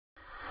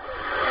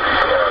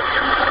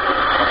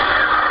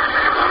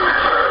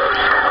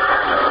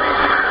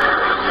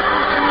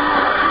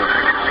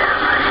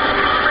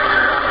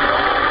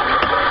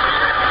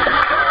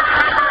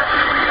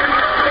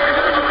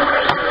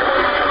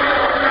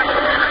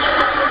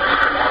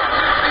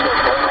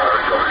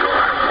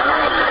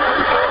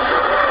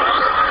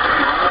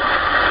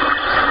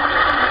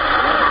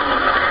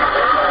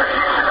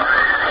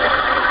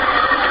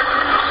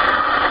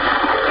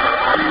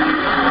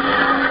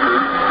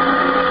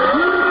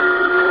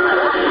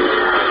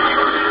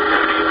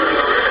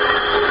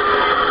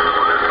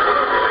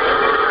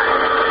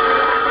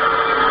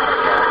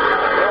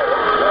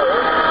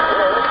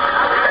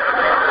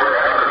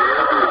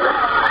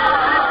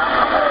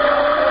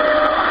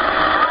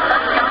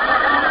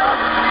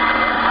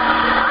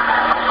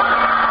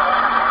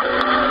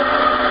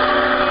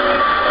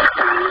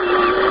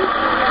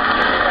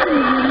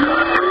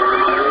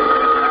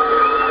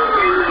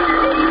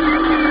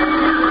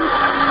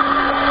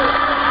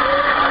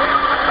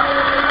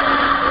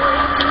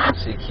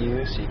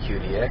CQ,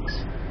 CQDX,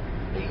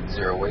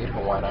 808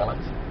 Hawaiian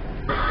Islands.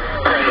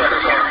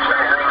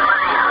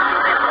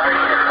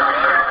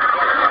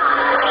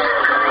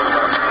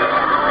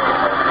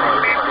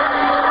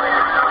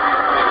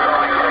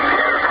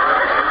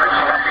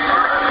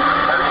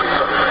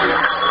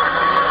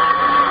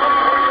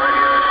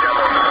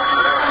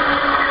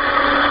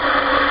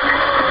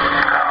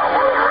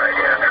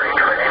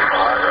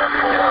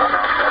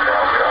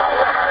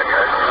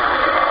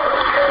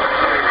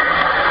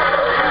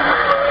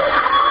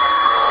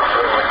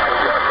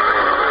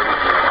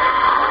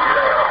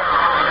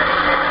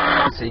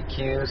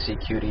 CQ,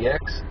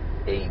 CQDX,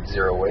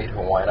 808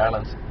 Hawaiian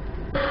Islands.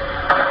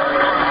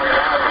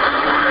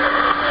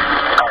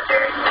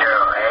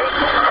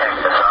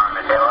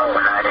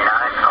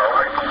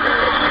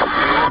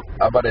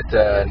 How about at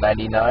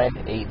 99,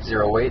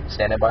 808,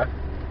 standing by?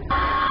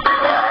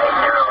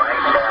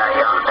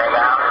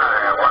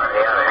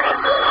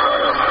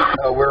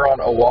 We're on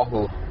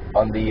Oahu,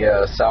 on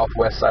the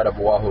southwest side of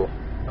Oahu.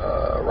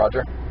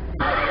 Roger.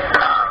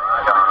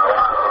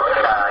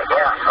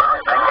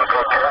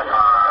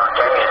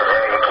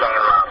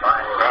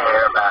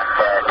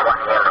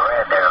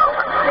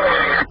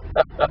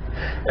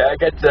 I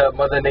got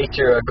Mother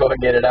Nature going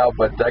in and out,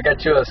 but I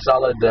got you a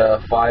solid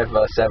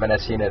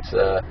 5-7S units.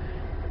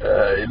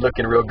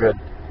 Looking real good.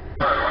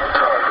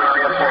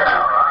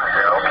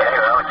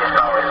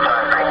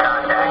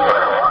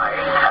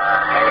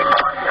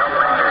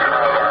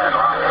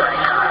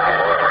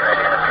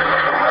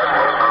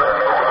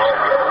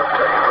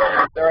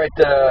 All right,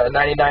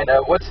 99.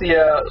 What's the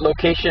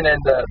location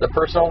and the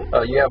personal?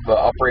 You have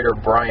operator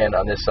Brian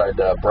on this side.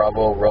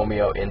 Bravo,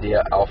 Romeo,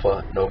 India,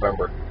 Alpha,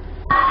 November.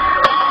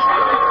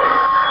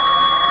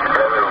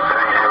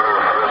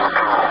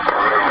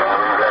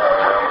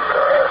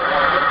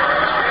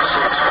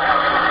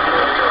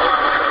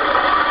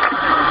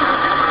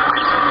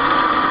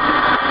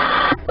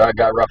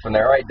 Got rough in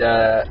there. All right,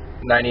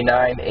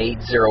 99,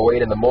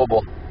 808 in the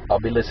mobile. I'll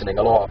be listening.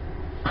 Aloha. Okay,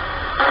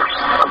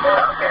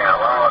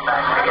 aloha,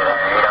 back to you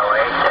there,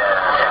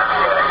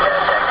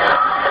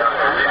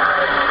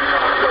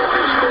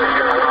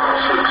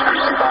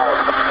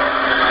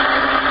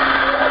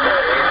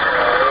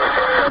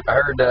 808, I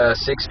heard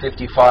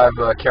 655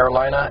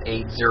 Carolina,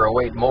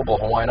 808 mobile,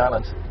 Hawaiian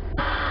Islands. 808,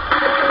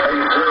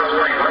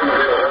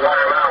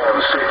 Hawaiian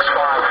Islands,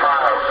 655.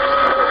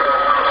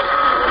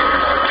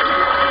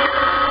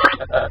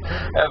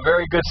 A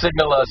very good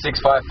signal,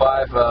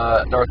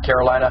 655 North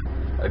Carolina.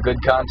 A good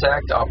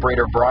contact.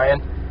 Operator Brian,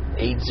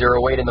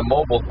 808 in the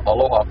mobile.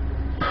 Aloha.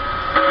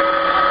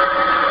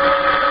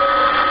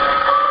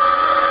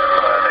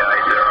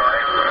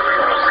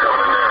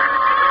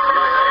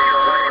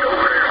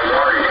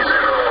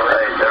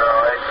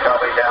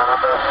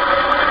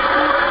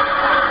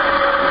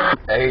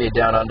 I hear you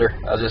down under.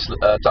 I was just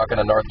talking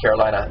to North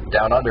Carolina.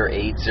 Down under,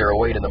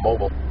 808 in the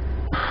mobile.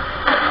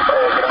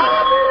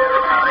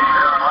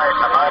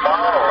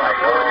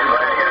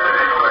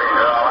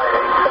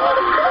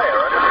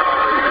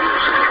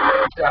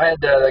 I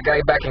had the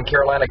guy back in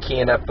Carolina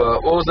keying up.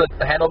 What was the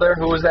handle there?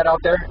 Who was that out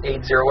there?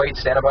 808,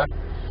 standing by.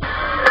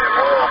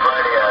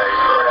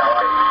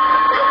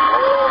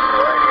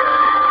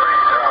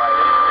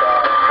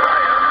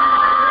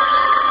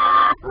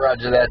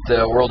 Roger that,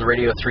 World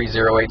Radio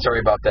 308. Sorry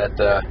about that.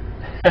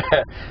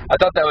 I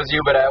thought that was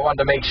you, but I wanted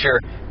to make sure.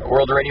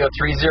 World Radio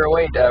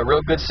 308,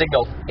 real good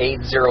signal.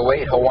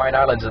 808, Hawaiian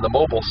Islands in the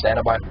mobile,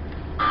 standing by.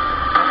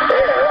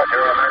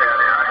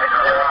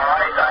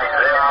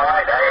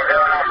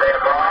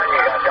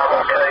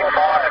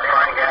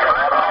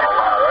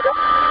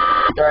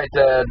 All right,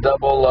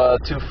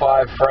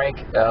 25 Frank.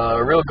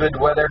 Real good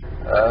weather,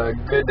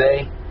 good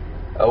day.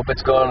 I hope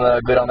it's going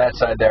good on that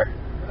side there.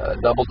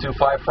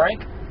 25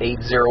 Frank,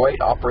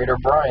 808, operator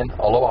Brian.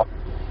 Aloha.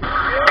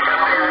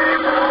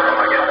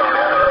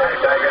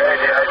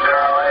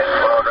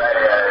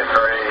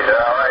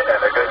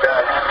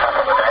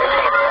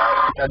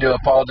 I do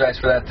apologize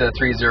for that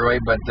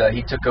 308, but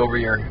he took over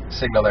your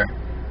signal there.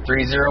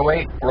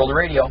 308, World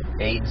Radio,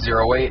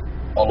 808,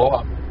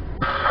 Aloha.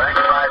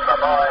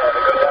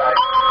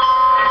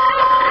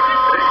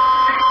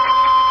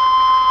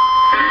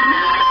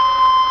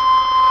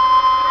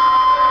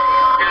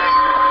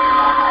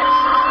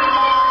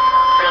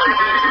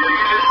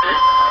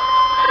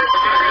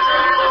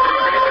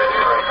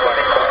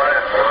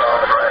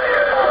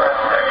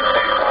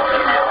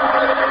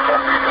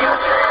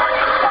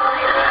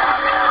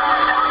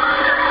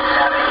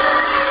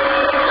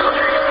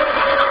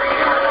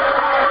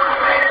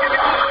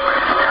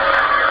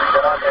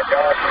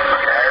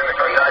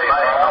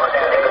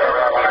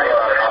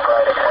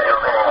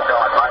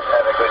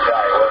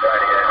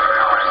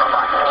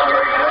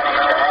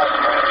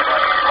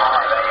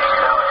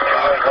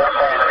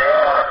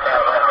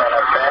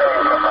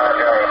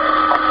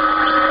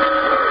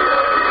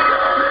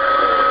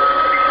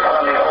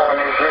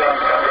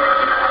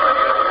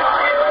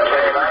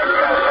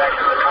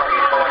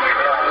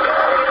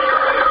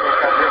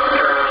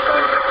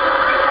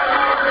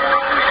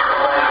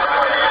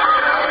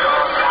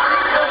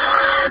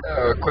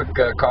 quick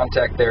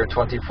contact there,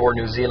 24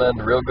 New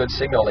Zealand, real good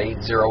signal,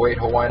 808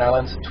 Hawaiian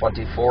Islands,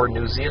 24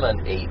 New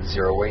Zealand,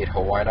 808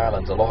 Hawaiian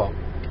Islands, aloha.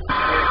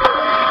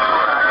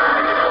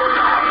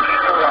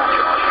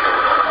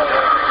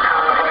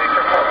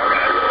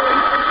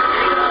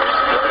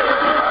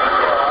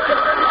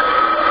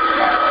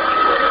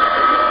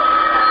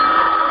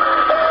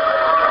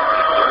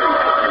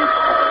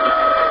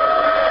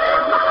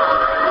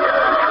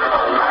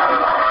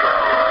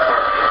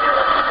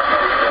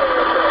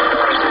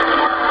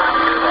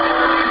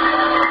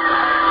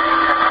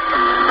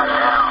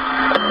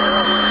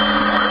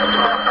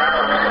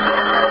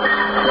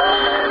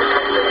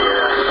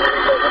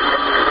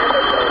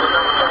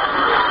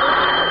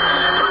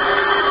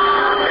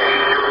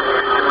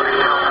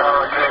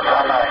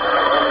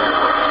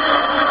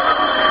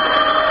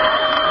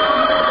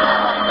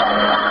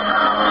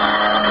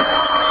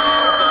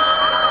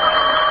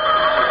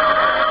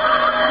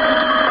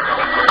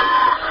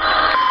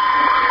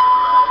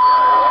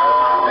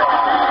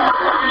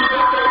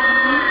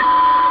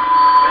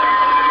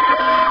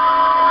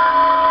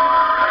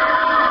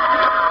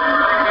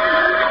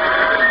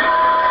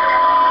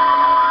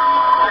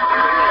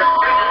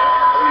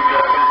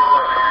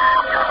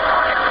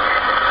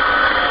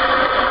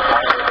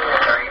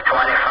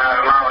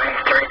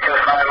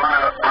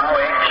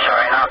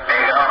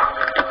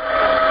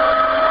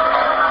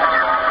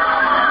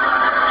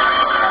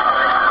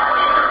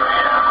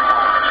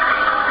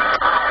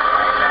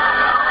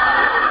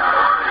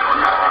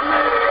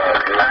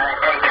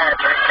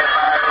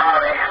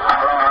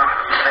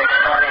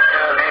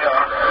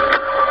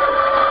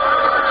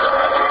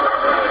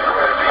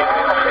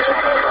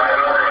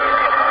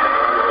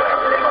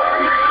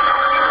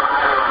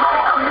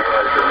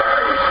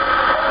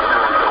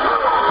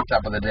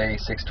 Top of the day,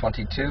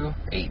 622,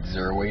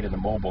 808 in the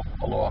mobile.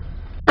 Aloha.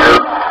 Hey,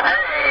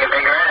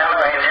 Big Red,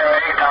 hello,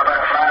 808, top of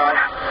the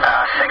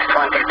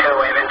 622,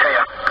 waving to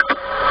you.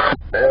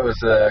 It was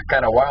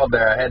kind of wild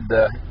there. I had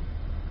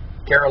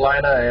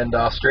Carolina and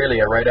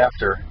Australia right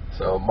after,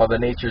 so Mother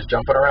Nature's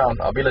jumping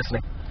around. I'll be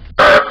listening.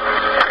 Talk to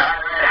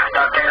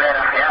you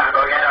later. Yeah,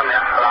 go get them.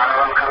 Yeah, a lot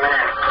of them coming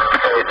in.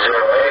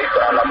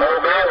 808 on the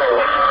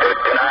mobile,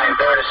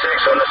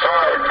 5936 on the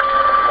side.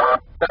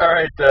 All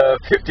right,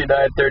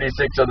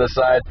 5936 on the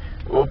side.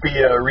 We'll be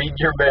reading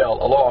your mail.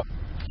 Aloha.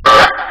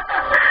 Have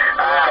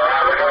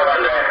a good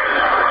one there.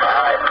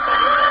 All right.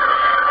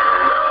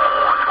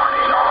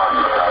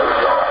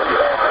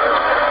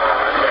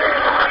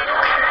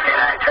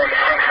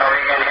 5936, so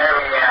you can hear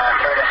me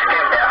through the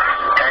skip there.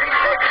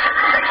 36,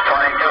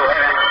 622,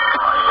 waving.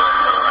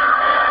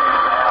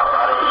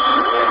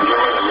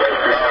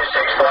 Yeah,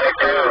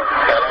 622.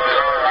 Hello,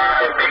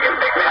 if you can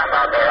pick me up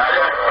out there,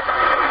 Roger.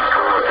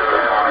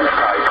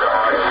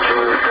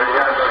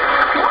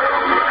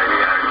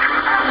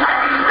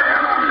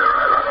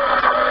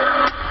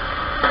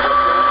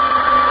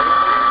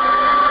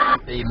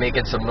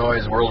 Making some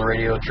noise, World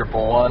Radio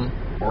 111,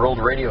 World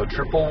Radio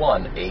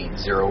 111,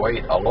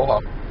 808, aloha.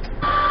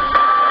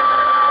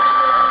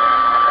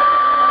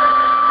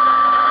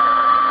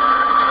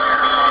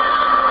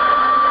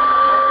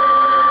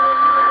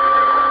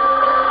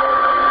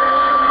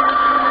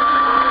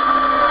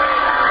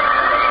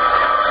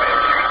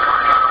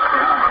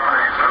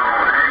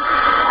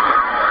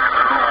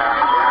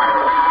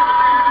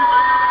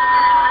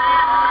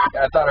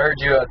 I thought I heard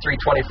you at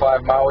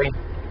 325 Maui.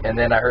 And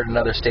then I heard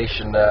another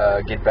station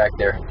get back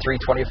there.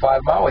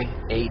 325 Maui,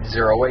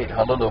 808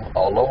 Honolulu,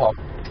 aloha.